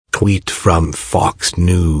tweet from Fox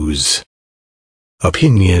News.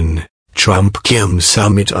 Opinion: Trump-Kim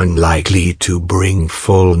summit unlikely to bring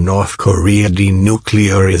full North Korea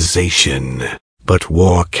denuclearization, but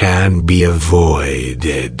war can be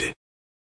avoided.